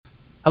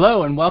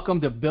Hello and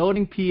welcome to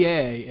Building PA,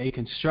 a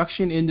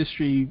construction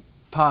industry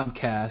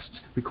podcast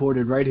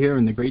recorded right here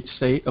in the great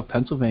state of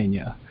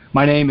Pennsylvania.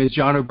 My name is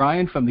John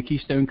O'Brien from the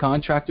Keystone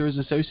Contractors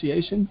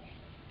Association.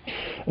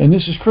 And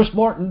this is Chris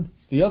Martin,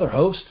 the other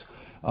host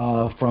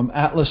from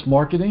Atlas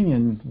Marketing,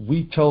 and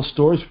we tell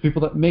stories for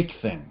people that make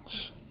things.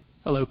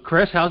 Hello,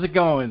 Chris. How's it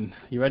going?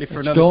 You ready for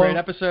another great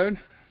episode?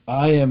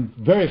 I am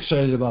very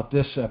excited about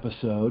this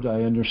episode.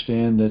 I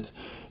understand that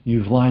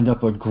you've lined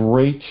up a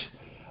great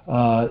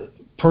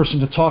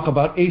person to talk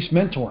about ACE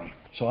mentoring.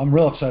 So I'm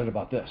real excited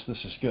about this. This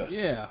is good.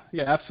 Yeah,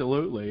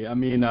 absolutely. I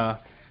mean,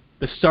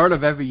 the start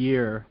of every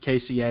year,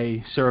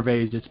 KCA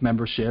surveys its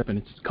membership and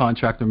its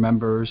contractor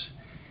members.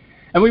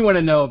 And we want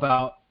to know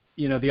about,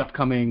 the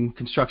upcoming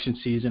construction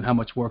season, how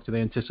much work do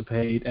they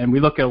anticipate? And we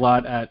look a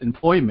lot at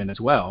employment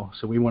as well.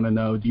 So we want to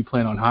know, do you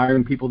plan on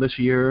hiring people this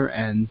year?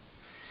 And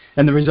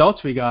the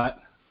results we got,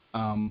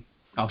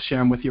 I'll share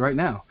them with you right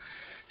now.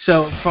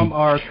 So from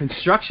our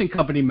construction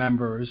company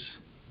members,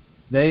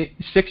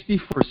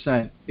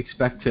 64%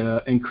 expect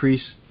to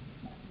increase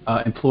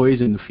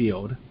employees in the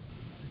field.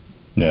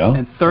 Yeah.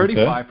 And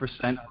 35%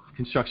 of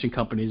construction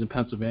companies in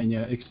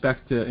Pennsylvania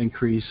expect to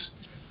increase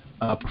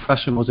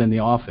professionals in the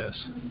office.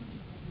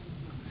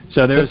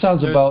 So that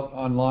sounds about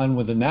on line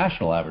with the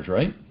national average,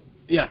 right?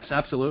 Yes,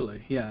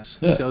 absolutely. Yes.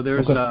 Yeah. So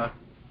there's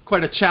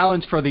quite a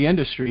challenge for the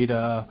industry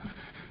to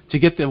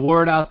get the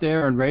word out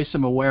there and raise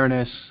some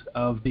awareness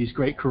of these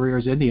great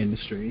careers in the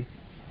industry.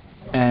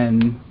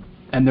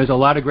 And there's a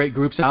lot of great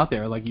groups out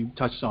there, like you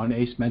touched on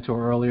ACE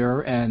Mentor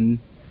earlier. And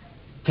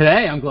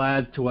today I'm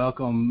glad to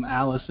welcome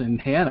Allison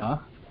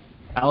Hanna.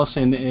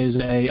 Allison is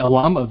an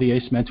alum of the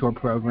ACE Mentor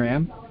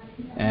program.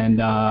 And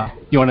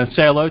you want to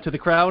say hello to the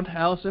crowd,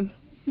 Allison?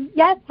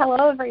 Yes,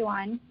 hello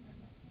everyone.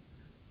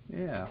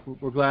 Yeah,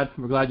 we're glad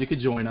you could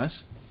join us.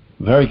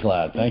 Very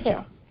glad, thank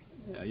you.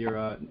 Yeah, you're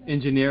an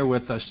engineer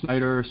with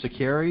Snyder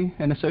Security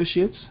and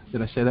Associates.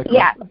 Did I say that correctly?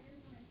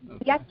 Yeah.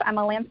 Okay. Yes, I'm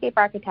a landscape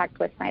architect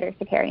with Snyder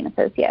Security and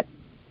Associates.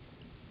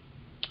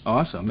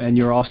 Awesome, and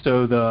you're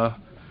also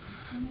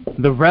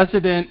the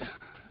resident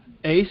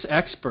ACE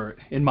expert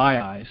in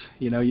my eyes.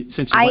 Since you went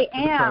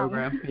through the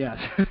program. Yes.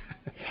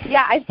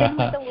 Yeah, I've been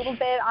with a little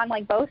bit on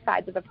both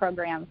sides of the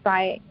program, so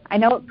I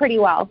know it pretty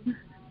well.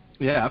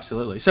 Yeah,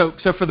 absolutely. So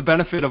for the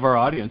benefit of our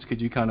audience,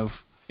 could you kind of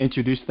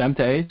introduce them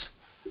to ACE?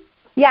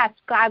 Yes,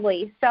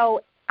 gladly.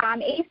 So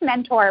ACE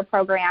Mentor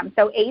program.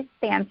 So ACE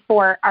stands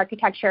for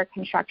Architecture,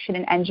 Construction,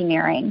 and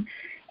Engineering,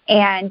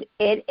 and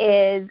it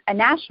is a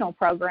national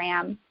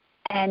program.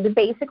 And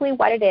basically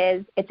what it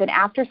is, it's an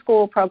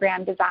after-school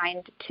program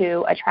designed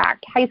to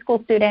attract high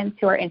school students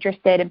who are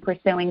interested in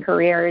pursuing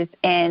careers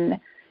in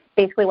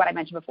basically what I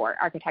mentioned before,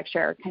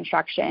 architecture,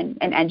 construction,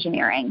 and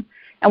engineering.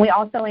 And we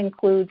also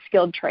include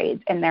skilled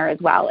trades in there as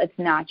well. It's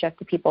not just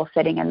the people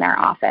sitting in their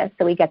office.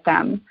 So we get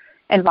them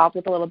involved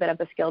with a little bit of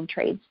the skilled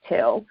trades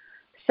too.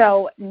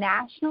 So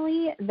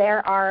nationally,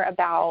 there are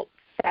about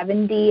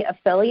 70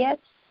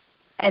 affiliates.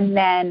 And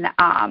then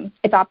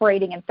it's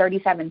operating in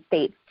 37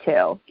 states, too,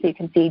 so you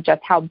can see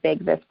just how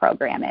big this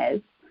program is.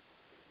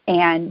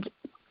 And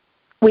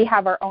we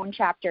have our own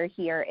chapter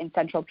here in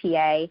Central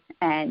PA,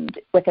 and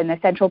within the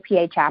Central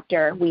PA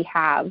chapter, we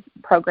have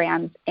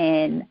programs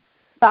in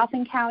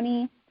Dauphin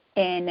County,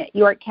 in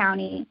York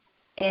County,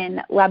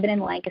 in Lebanon,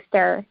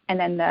 Lancaster, and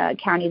then the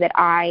county that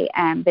I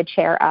am the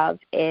chair of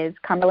is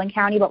Cumberland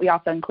County, but we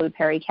also include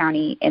Perry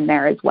County in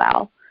there as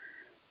well.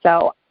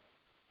 So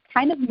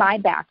kind of my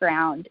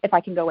background, if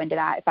I can go into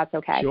that, if that's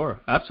okay. Sure,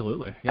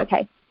 absolutely. Yep.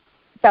 Okay.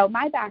 So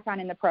my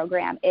background in the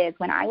program is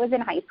when I was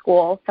in high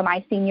school, so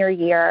my senior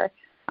year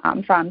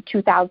from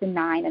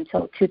 2009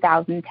 until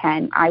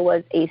 2010, I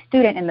was a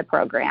student in the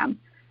program.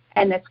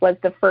 And this was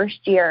the first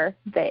year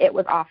that it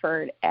was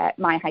offered at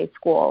my high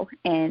school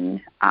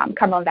in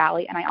Cumberland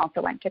Valley, and I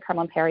also went to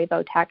Cumberland Perry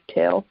Votech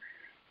too.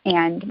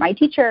 And my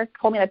teacher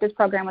told me that this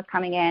program was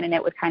coming in, and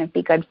it would kind of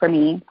be good for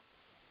me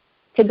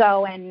to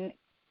go and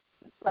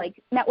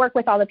network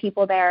with all the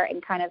people there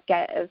and kind of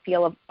get a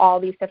feel of all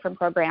these different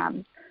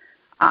programs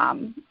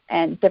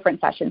and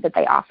different sessions that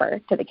they offer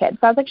to the kids.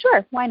 So I was like,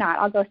 sure, why not?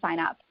 I'll go sign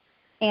up.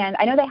 And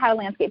I know they had a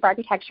landscape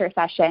architecture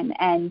session,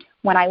 and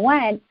when I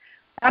went,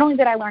 not only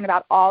did I learn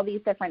about all these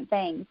different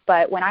things,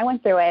 but when I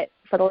went through it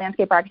for the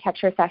landscape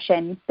architecture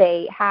session,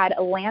 they had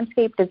a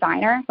landscape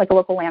designer, a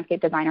local landscape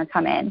designer,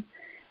 come in,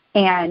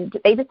 and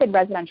they just did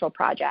residential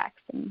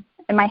projects. And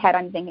in my head,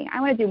 I'm thinking,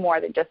 I want to do more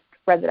than just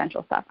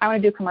residential stuff. I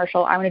want to do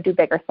commercial. I want to do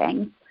bigger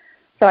things.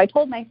 So I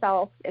told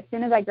myself as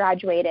soon as I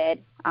graduated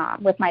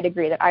with my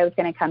degree that I was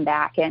going to come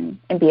back and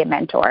be a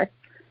mentor.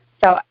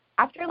 So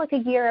after a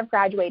year of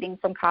graduating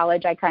from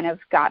college, I kind of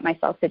got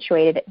myself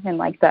situated in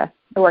the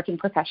working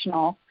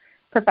professional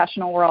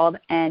world.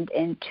 And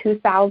in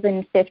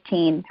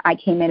 2015, I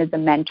came in as a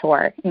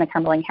mentor in the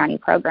Cumberland County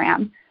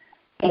program.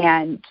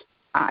 And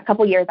a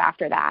couple years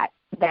after that,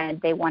 then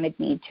they wanted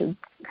me to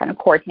kind of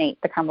coordinate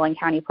the Cumberland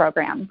County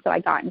program. So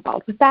I got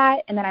involved with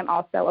that. And then I'm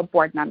also a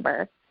board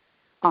member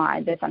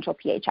on the Central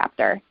PA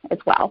chapter as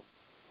well.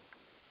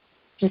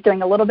 Just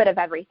doing a little bit of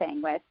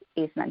everything with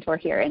ACE Mentor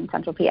here in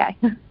Central PA.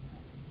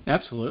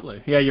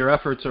 Absolutely. Yeah, your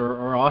efforts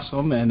are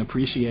awesome and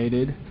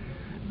appreciated.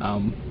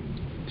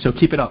 So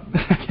keep it up.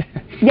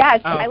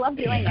 Yes, I love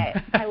doing it.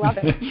 I love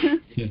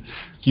it. Yeah,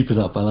 keep it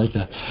up. I like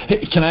that.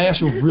 Hey, can I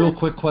ask you a real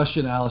quick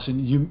question,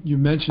 Allison? You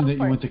mentioned that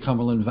you went to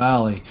Cumberland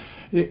Valley.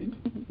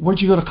 Where'd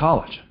you go to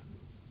college?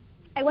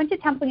 I went to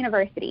Temple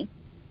University.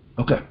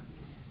 Okay.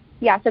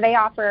 Yeah, so they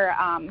offer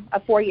a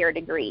 4-year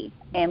degree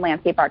in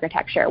landscape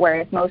architecture,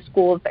 whereas most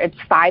schools it's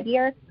 5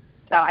 years.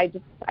 So I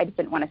just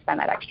didn't want to spend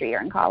that extra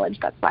year in college.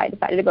 That's why I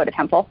decided to go to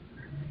Temple.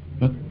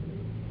 That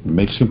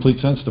makes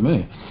complete sense to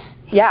me.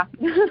 Yeah,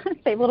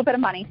 save a little bit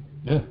of money.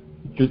 Yeah,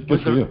 good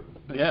for you.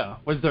 Yeah.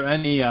 Was there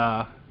any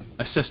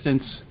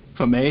assistance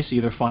from ACE,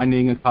 either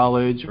finding a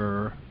college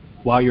or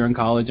while you're in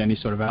college, any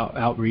sort of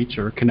outreach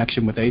or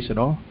connection with ACE at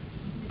all?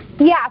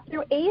 Yeah,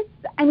 through ACE,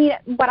 I mean,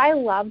 what I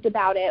loved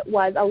about it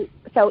was,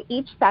 so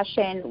each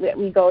session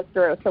we go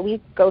through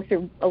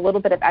a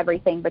little bit of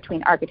everything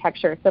between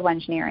architecture, civil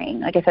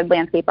engineering, like I said,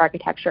 landscape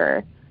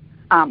architecture,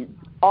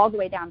 all the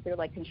way down through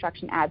like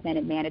construction admin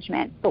and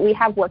management. But we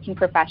have working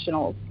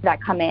professionals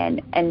that come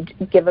in and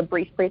give a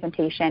brief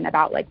presentation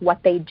about like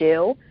what they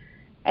do,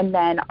 and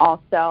then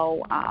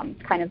also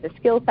kind of the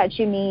skill sets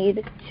you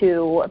need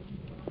to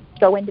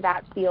go into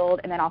that field,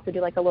 and then also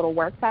do like a little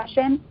work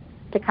session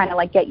to kind of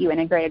like get you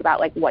integrated about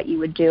like what you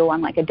would do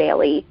on like a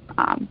daily,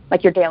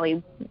 like your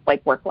daily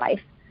like work life.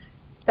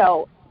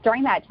 So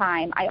during that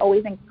time, I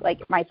always, like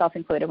myself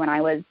included when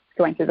I was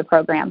going through the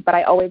program, but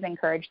I always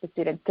encourage the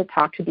students to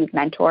talk to these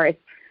mentors,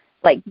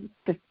 like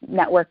just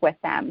network with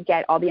them,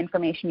 get all the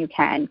information you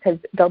can, because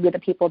they'll be the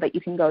people that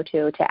you can go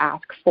to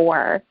ask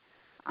for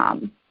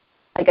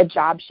like a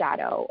job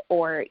shadow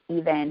or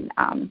even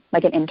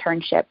like an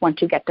internship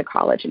once you get to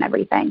college and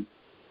everything.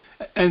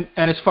 And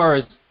as far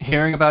as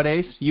hearing about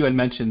ACE, you had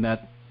mentioned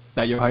that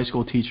your high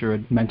school teacher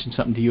had mentioned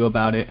something to you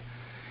about it.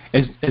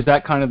 Is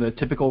that kind of the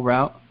typical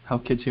route, how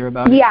kids hear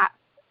about it? Yeah.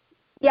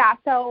 Yeah,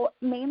 so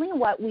mainly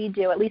what we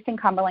do, at least in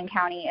Cumberland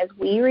County, is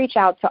we reach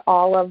out to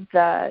all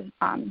the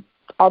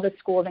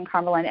schools in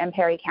Cumberland and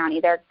Perry County,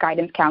 their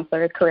guidance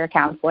counselors, career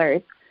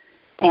counselors,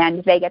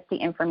 and they get the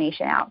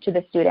information out to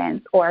the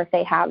students, or if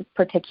they have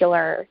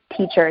particular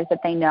teachers that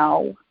they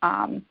know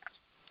are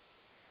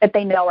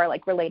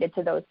like related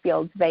to those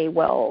fields, they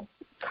will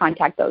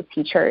contact those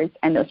teachers,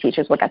 and those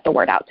teachers will get the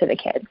word out to the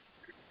kids.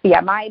 So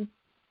yeah, my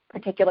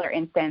particular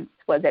instance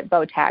was at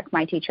Votech.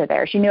 My teacher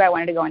there, she knew I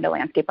wanted to go into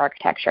landscape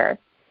architecture,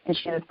 and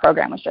she knew this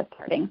program was just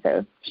starting,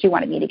 so she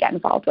wanted me to get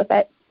involved with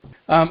it.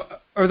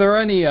 Are there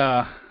any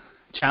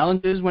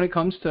challenges when it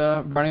comes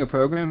to running a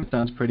program? It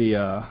sounds pretty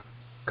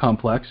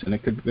complex, and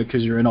it could,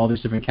 because you're in all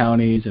these different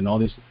counties and all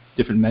these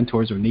different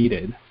mentors are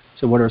needed.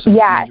 So what are some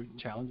major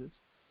challenges?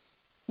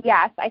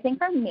 Yes, I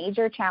think our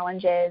major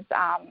challenges,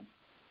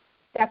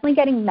 definitely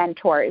getting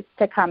mentors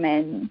to come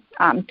in,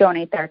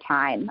 donate their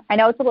time. I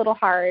know it's a little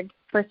hard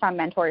for some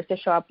mentors to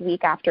show up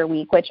week after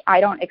week, which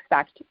I don't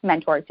expect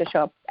mentors to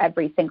show up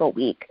every single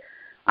week,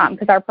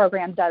 because our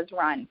program does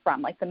run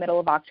from like the middle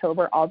of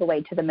October all the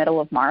way to the middle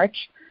of March.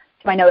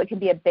 So I know it can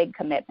be a big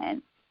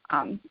commitment.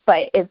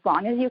 But as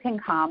long as you can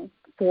come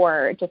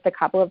for just a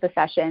couple of the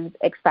sessions,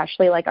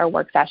 especially like our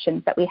work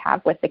sessions that we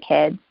have with the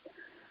kids,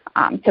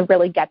 to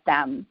really get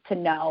them to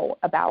know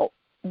about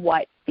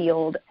what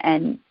field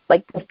and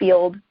like the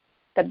field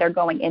that they're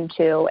going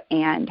into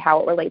and how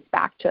it relates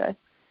back to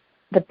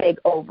the big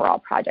overall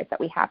project that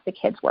we have the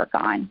kids work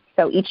on.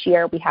 So each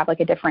year we have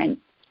like a different,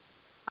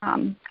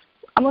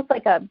 almost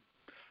like a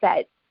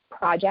set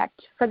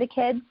project for the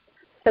kids.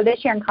 So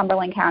this year in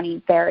Cumberland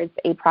County, there's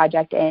a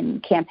project in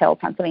Camp Hill,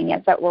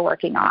 Pennsylvania that we're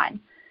working on,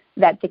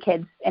 that the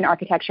kids in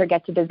architecture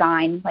get to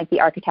design like the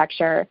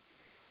architecture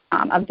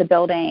of the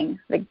building.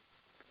 The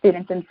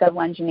students in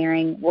civil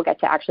engineering will get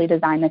to actually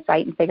design the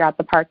site and figure out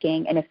the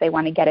parking, and if they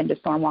want to get into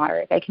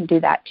stormwater, they can do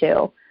that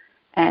too.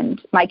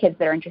 And my kids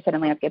that are interested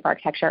in landscape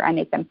architecture, I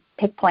make them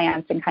pick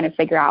plants and kind of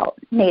figure out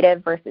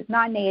native versus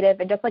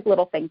non-native, and just like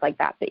little things like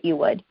that that you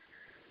would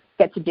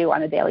get to do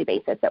on a daily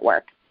basis at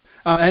work.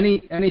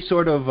 Any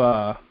sort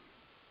of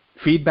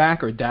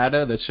feedback or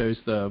data that shows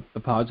the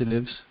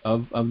positives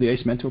of the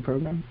ACE Mentor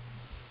program?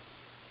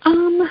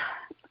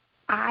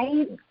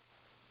 I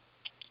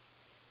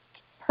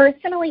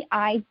personally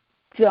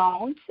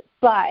don't,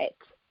 but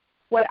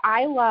what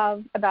I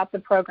love about the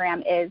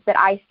program is that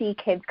I see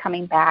kids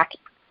coming back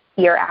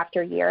year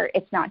after year.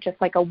 It's not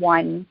just like a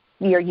 1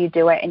 year you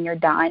do it and you're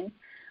done.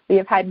 We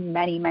have had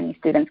many, many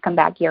students come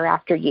back year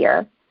after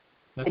year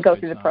to go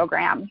through the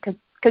program,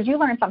 because you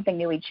learn something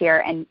new each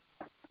year, and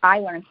I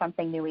learn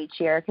something new each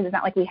year, because it's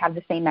not like we have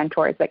the same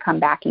mentors that come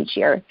back each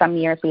year. Some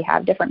years we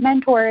have different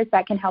mentors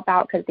that can help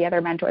out because the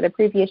other mentor the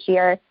previous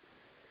year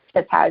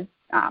just has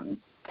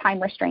time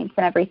restraints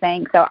and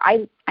everything. So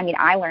I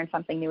learn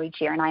something new each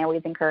year, and I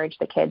always encourage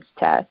the kids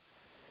to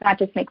not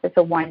just make this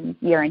a 1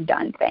 year and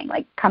done thing.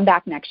 Like, come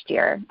back next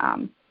year.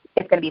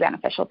 It's going to be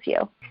beneficial to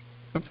you.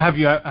 Have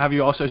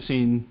you also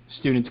seen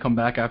students come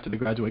back after they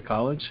graduate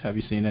college? Have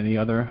you seen any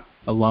other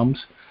alums?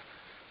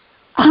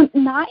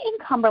 Not in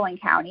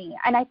Cumberland County,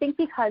 and I think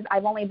because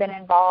I've only been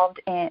involved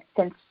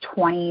since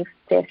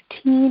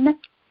 2015,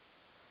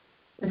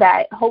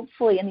 that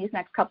hopefully in these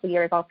next couple of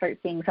years I'll start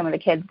seeing some of the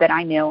kids that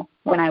I knew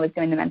when I was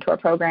doing the mentor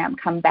program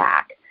come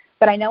back.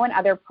 But I know in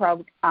other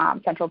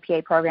Central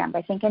PA programs,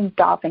 I think in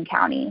Dauphin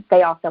County,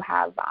 they also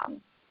have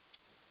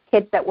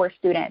kids that were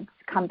students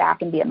come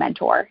back and be a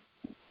mentor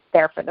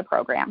there for the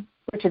program,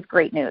 which is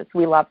great news.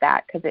 We love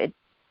that because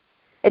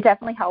it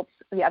definitely helps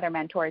the other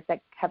mentors that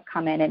have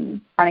come in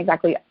and aren't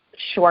exactly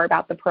sure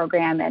about the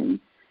program. And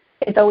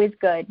it's always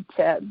good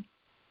to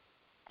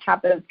have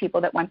those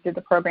people that went through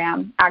the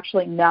program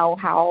actually know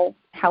how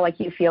like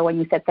you feel when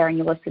you sit there and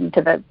you listen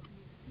to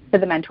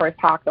the mentors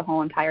talk the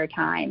whole entire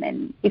time,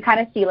 and you kind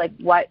of see like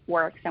what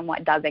works and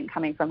what doesn't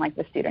coming from like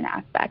the student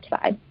aspect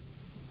side.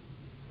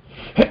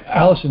 Hey,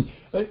 Allison,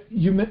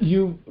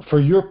 you for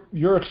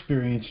your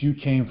experience, you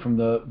came from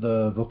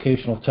the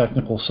vocational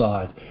technical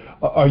side.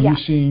 Are you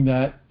seeing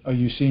that? Are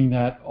you seeing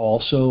that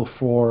also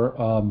for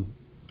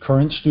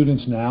current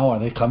students now? Are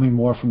they coming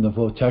more from the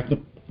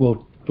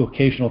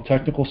vocational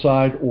technical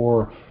side,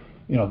 or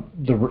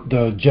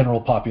the general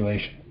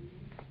population?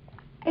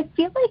 I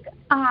feel like,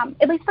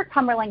 at least for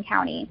Cumberland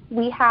County,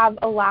 we have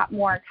a lot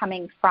more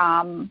coming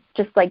from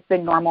just like the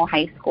normal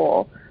high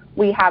school.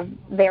 We have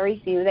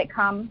very few that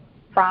come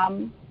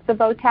from the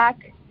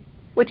VOTech,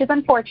 which is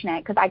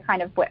unfortunate because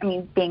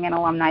being an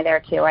alumni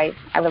there too, I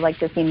would like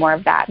to see more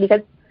of that,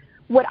 because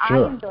what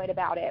Sure. I enjoyed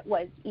about it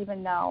was,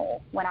 even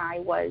though when I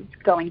was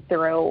going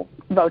through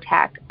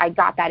VOTech, I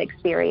got that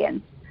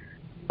experience,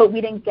 but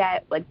we didn't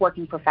get like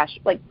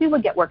we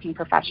would get working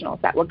professionals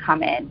that would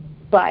come in,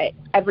 but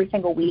every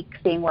single week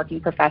seeing working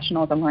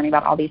professionals, I'm learning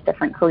about all these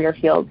different career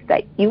fields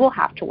that you will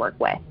have to work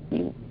with.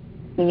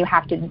 You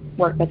have to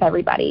work with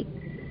everybody.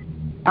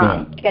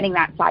 Getting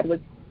that side was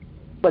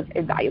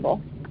invaluable.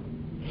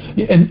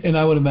 And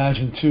I would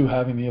imagine too,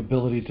 having the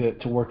ability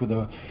to work with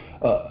a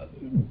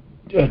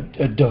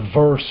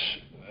diverse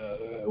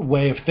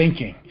way of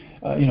thinking.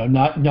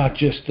 Not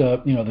just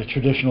the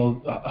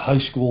traditional high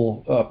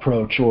school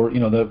approach, or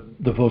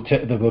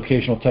the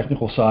vocational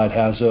technical side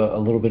has a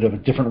little bit of a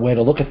different way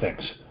to look at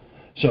things.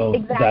 So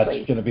Exactly.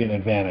 That's going to be an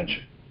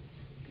advantage.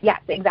 Yes,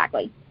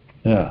 exactly.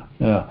 Yeah.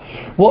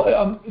 Well,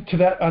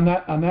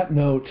 on that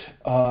note,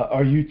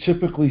 are you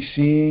typically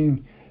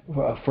seeing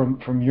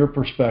from your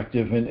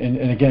perspective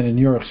and again in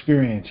your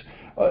experience,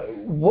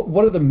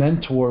 what are the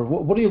mentor?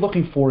 What are you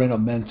looking for in a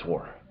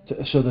mentor,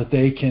 so that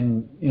they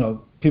can,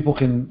 people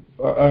can,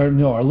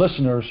 our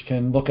listeners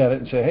can look at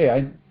it and say,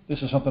 hey,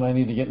 this is something I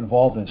need to get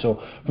involved in.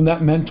 So from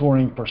that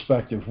mentoring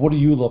perspective, what do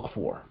you look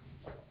for?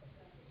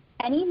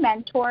 Any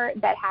mentor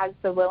that has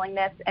the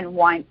willingness and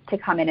wants to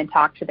come in and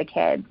talk to the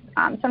kids.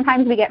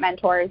 Sometimes we get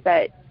mentors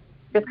that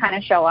just kind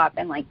of show up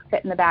and like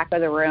sit in the back of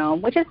the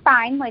room, which is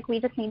fine. Like, we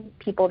just need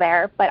people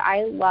there. But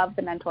I love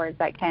the mentors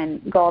that can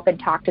go up and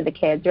talk to the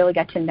kids, really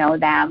get to know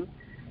them,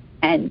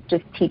 and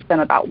just teach them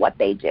about what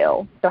they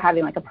do. So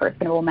having like a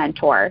personable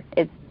mentor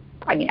is,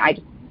 I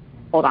just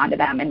hold on to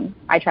them, and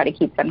I try to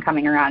keep them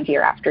coming around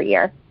year after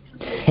year.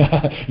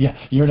 Yeah,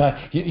 you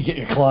get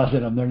your claws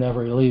in them; they're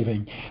never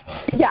leaving.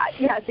 Yeah,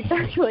 yes,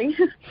 exactly.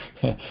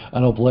 I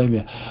don't blame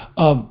you.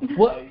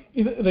 Well,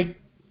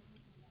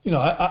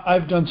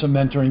 I've done some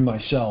mentoring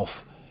myself,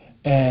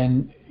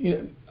 and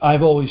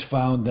I've always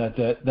found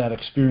that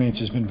experience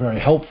has been very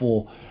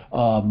helpful.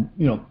 The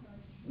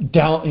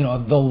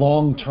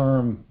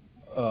long-term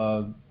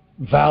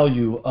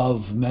value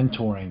of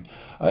mentoring.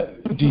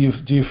 Do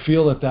you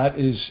feel that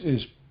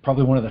is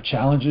probably one of the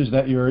challenges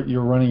that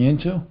you're running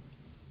into?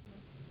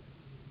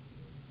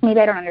 Maybe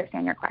I don't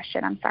understand your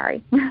question. I'm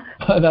sorry.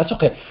 That's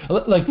okay.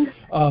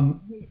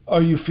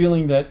 Are you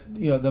feeling that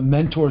the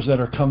mentors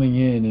that are coming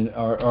in and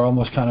are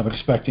almost kind of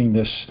expecting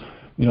this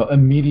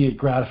immediate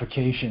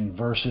gratification,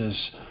 versus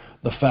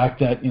the fact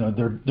that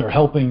they're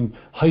helping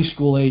high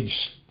school age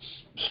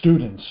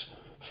students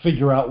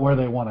figure out where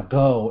they want to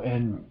go,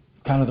 and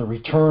kind of the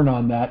return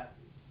on that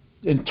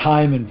in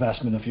time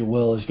investment, if you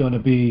will, is going to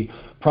be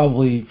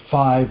probably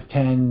 5,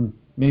 10,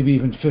 maybe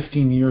even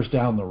 15 years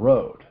down the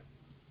road?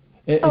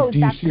 Do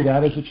you see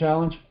that as a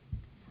challenge?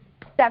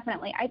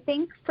 Definitely. I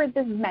think for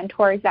the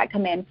mentors that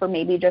come in for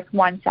maybe just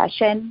one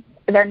session,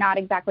 they're not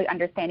exactly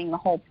understanding the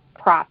whole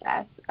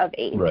process of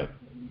ACE. Right.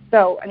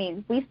 So,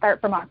 we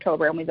start from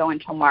October and we go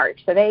until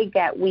March. So they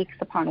get weeks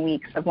upon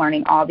weeks of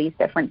learning all these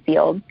different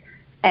fields.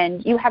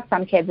 And you have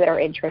some kids that are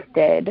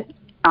interested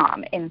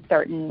in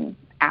certain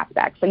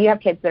aspects. So you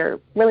have kids that are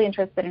really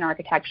interested in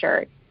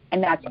architecture,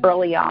 and that's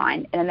early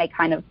on. And then they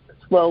kind of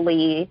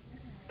slowly,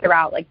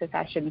 throughout the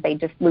sessions, they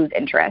just lose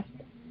interest.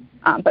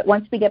 But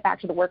once we get back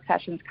to the work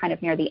sessions kind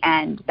of near the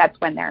end, that's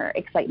when their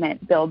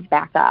excitement builds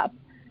back up.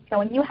 So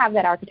when you have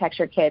that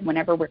architecture kid,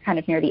 whenever we're kind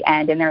of near the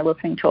end and they're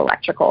listening to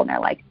electrical and they're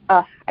like,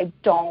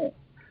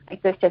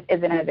 this just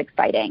isn't as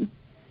exciting.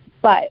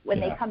 But when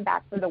they come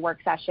back for the work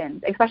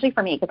sessions, especially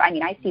for me, because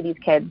I see these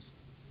kids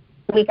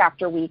week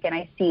after week, and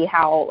I see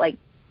how I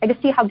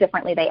just see how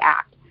differently they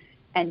act.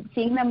 And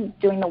seeing them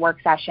doing the work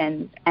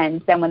sessions,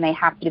 and then when they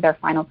have to do their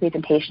final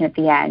presentation at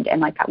the end,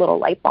 and that little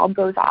light bulb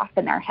goes off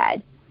in their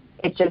head,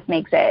 it just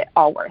makes it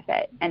all worth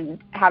it. And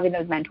having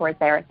those mentors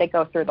there, they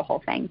go through the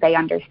whole thing. They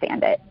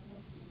understand it.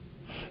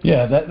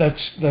 Yeah,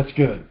 that's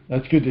good.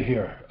 That's good to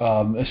hear.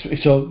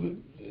 So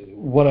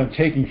what I'm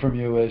taking from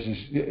you is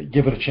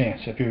give it a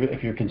chance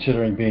if you're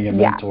considering being a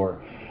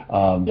mentor.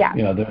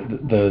 You know,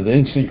 the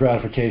instant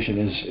gratification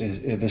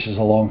is this is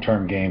a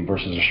long-term game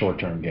versus a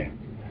short-term game.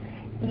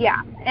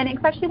 Yeah, and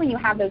especially when you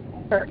have those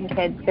certain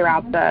kids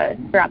throughout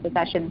the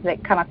sessions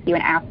that come up to you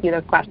and ask you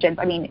those questions.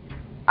 I mean,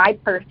 I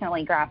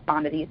personally grasp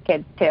onto these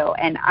kids too,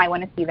 and I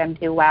want to see them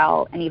do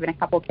well. And even a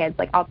couple kids,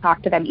 like I'll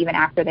talk to them even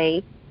after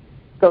they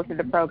go through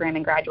the program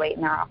and graduate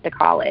and they're off to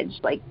college.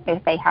 Like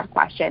if they have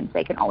questions,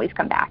 they can always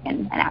come back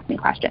and ask me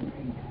questions.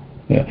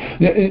 Yeah,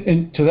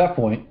 and to that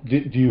point, do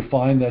you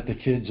find that the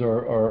kids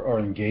are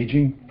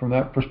engaging from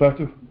that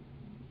perspective?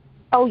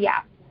 Oh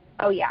yeah,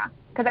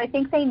 because I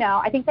think they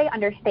know. I think they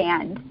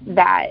understand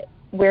that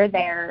we're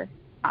there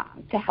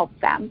to help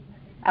them,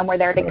 and we're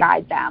there to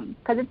guide them.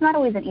 Because it's not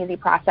always an easy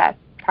process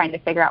trying to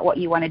figure out what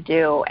you want to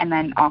do, and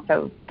then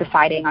also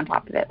deciding on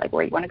top of it, like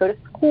where you want to go to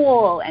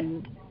school,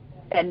 and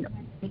then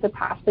you could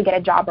possibly get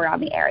a job around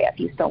the area if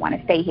you still want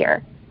to stay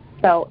here.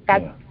 So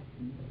that's. Yeah.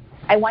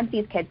 I want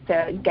these kids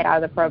to get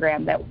out of the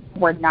program that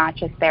we're not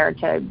just there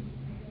to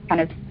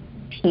kind of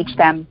teach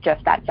them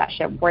just that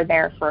session. We're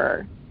there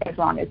for as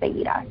long as they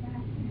need us.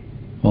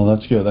 Well,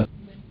 that's good.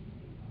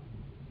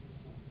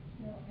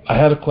 I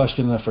had a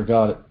question and I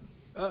forgot it.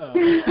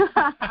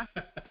 Uh-oh.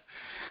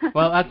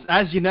 Well,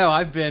 as you know,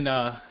 I've been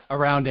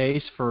around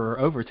ACE for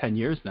over 10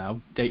 years now,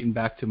 dating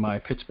back to my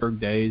Pittsburgh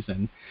days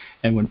and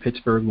when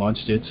Pittsburgh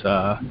launched its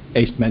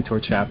ACE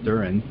Mentor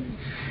chapter. And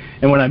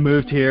when I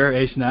moved here,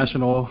 ACE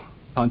National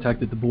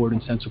contacted the board in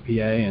Central PA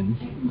and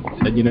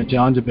said, you know,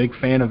 John's a big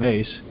fan of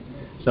ACE.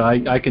 So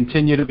I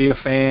continue to be a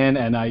fan,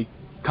 and I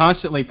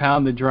constantly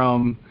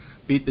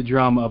beat the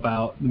drum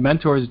about the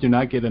mentors do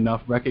not get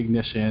enough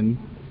recognition.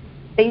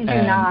 They do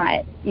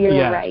not.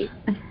 You're right.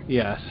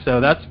 Yes.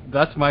 So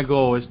that's my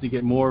goal, is to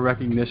get more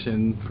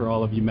recognition for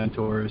all of you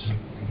mentors,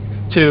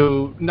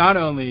 to not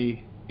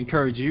only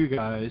encourage you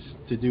guys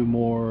to do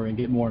more and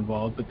get more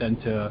involved, but then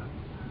to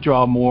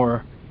draw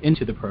more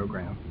into the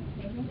program.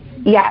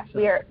 Yes,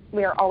 we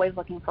are always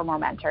looking for more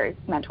mentors.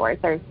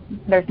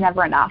 There's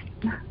never enough.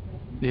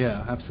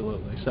 Yeah,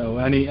 absolutely. So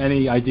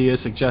any ideas,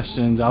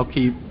 suggestions, I'll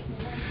keep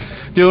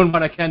doing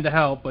what I can to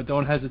help, but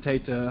don't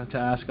hesitate to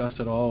ask us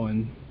at all,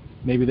 and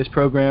maybe this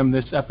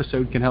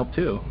episode can help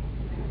too.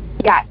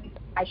 Yes,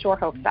 I sure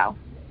hope so.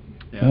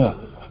 Yeah.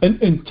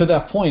 And to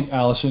that point,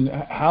 Allison,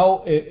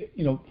 how,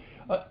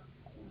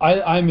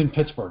 I'm in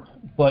Pittsburgh,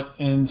 but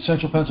in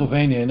central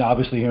Pennsylvania, and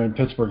obviously here in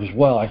Pittsburgh as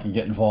well, I can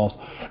get involved.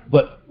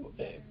 But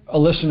a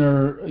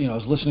listener,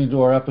 is listening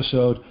to our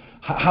episode,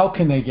 how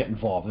can they get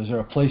involved? Is there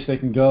a place they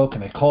can go?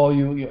 Can they call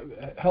you?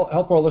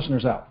 Help our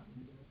listeners out.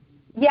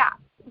 Yeah.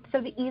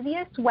 So the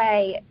easiest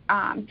way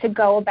to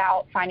go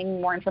about finding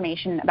more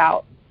information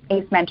about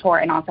ACE Mentor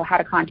and also how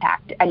to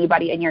contact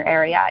anybody in your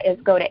area is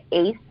go to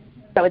ACE,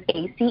 so it's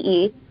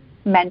ACE,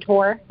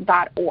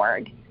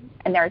 mentor.org.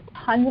 And there's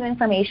tons of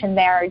information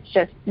there. It's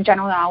just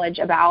general knowledge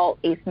about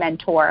ACE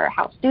Mentor,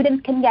 how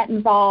students can get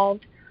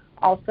involved,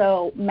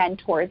 also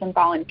mentors and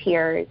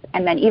volunteers.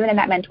 And then even in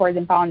that mentors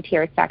and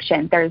volunteers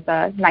section, there's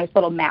a nice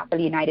little map of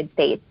the United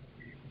States,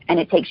 and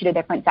it takes you to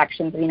different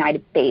sections of the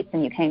United States,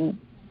 and you can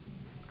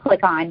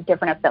click on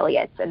different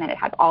affiliates, and then it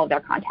has all of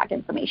their contact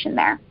information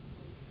there.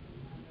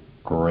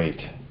 Great.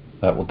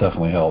 That will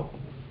definitely help.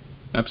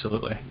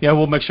 Absolutely. Yeah,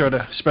 we'll make sure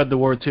to spread the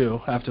word too.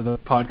 After the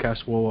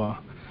podcast, we'll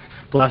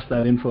blast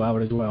that info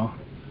out as well.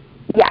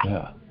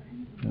 Yeah.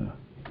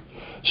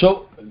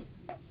 So,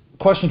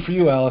 question for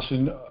you,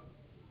 Allison.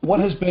 What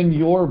has been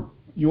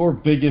your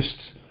biggest,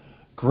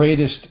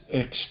 greatest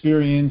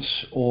experience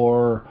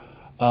or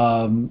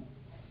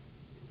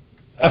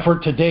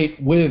effort to date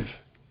with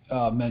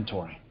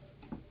mentoring?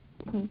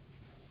 Mm-hmm.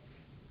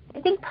 I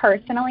think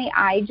personally,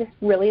 I just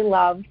really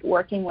love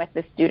working with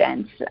the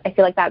students. I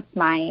feel like that's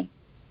my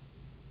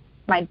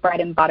bread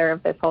and butter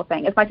of this whole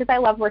thing. As much as I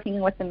love working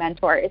with the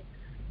mentors,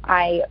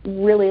 I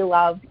really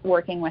love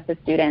working with the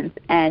students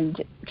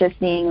and just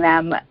seeing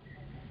them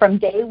from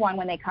day one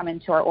when they come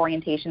into our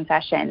orientation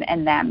session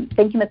and them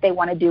thinking that they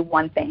want to do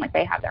one thing, like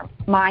they have their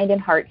mind and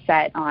heart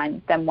set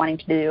on them wanting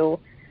to do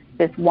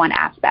this one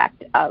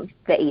aspect of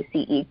the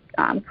ACE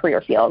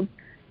career field.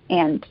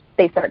 And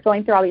they start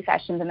going through all these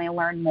sessions and they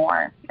learn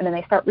more. And then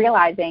they start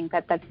realizing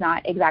that that's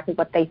not exactly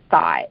what they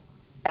thought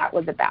that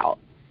was about.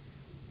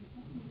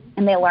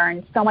 And they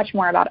learn so much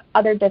more about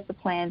other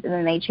disciplines, and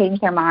then they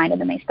change their mind,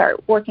 and then they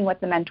start working with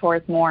the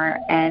mentors more.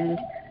 And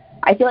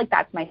I feel like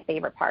that's my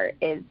favorite part,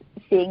 is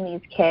seeing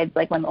these kids,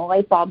 like when the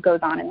light bulb goes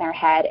on in their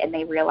head and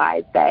they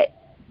realize that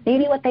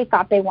maybe what they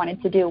thought they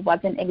wanted to do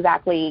wasn't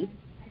exactly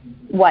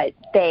what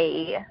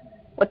they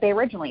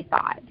originally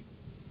thought.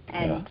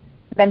 And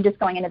them just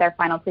going into their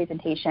final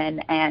presentation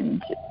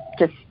and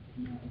just,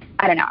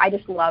 I don't know, I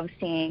just love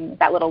seeing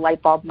that little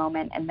light bulb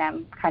moment and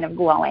them kind of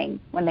glowing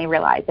when they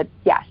realize that,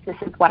 yes, this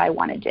is what I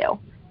want to do.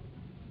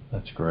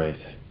 That's great.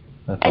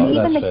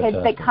 Even the kids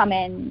that come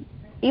in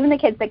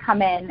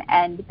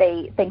and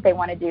they think they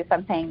want to do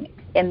something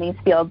in these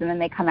fields, and then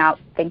they come out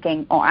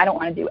thinking, oh, I don't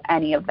want to do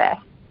any of this.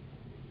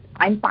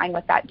 I'm fine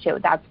with that too.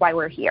 That's why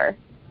we're here.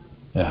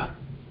 Yeah.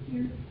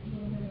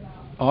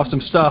 Awesome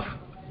stuff.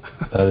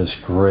 That is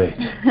great.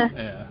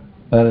 Yeah.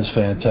 That is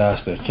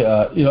fantastic.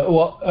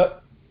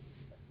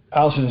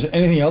 Allison, is there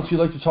anything else you'd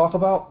like to talk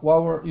about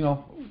while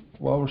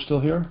we're still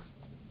here?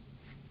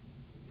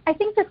 I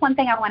think just one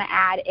thing I want to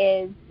add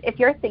is if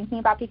you're thinking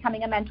about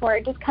becoming a mentor,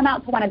 just come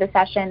out to one of the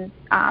sessions,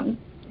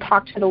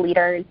 talk to the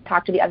leaders,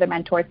 talk to the other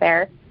mentors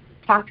there,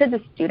 talk to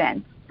the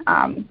students.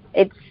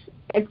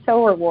 It's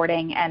so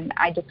rewarding, and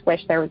I just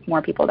wish there was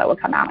more people that would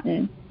come out.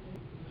 And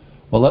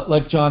well,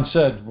 like John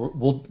said,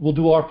 we'll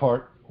do our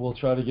part. We'll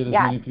try to get as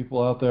many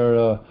people out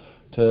there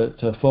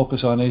to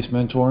focus on ACE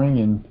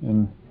mentoring,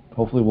 and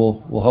hopefully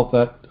we'll help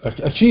that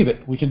achieve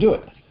it. We can do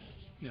it.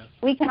 Yeah.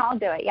 We can all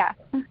do it. Yeah.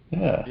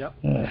 Yeah. Yep.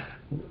 Yeah.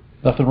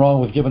 Nothing wrong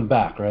with giving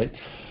back, right?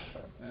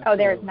 Oh,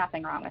 there is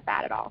nothing wrong with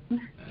that at all.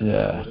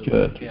 Yeah.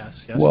 Good. Yes.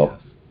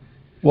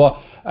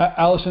 Well,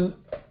 Allison,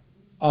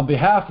 on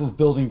behalf of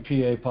Building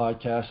PA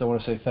Podcast, I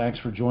want to say thanks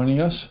for joining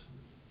us.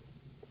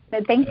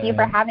 Thank you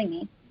for having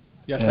me.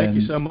 Yeah, thank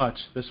you so much.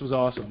 This was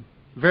awesome.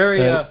 Very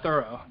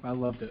thorough. I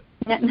loved it.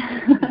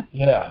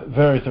 Yeah,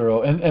 very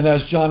thorough. And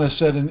as John has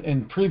said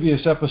in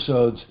previous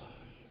episodes,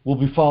 we'll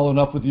be following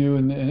up with you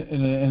in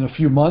a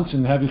few months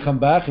and have you come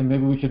back, and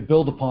maybe we could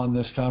build upon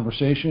this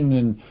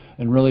conversation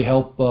and really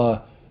help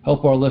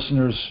our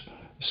listeners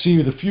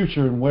see the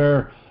future and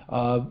where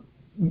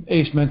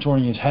ACE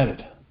mentoring is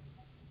headed.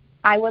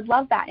 I would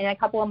love that. In a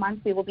couple of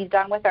months, we will be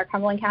done with our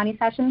Cumberland County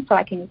session, so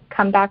I can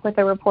come back with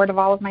a report of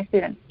all of my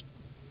students.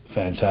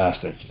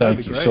 Fantastic.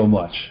 Thank you so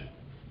much.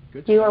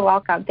 You are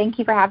welcome. Thank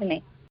you for having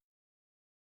me.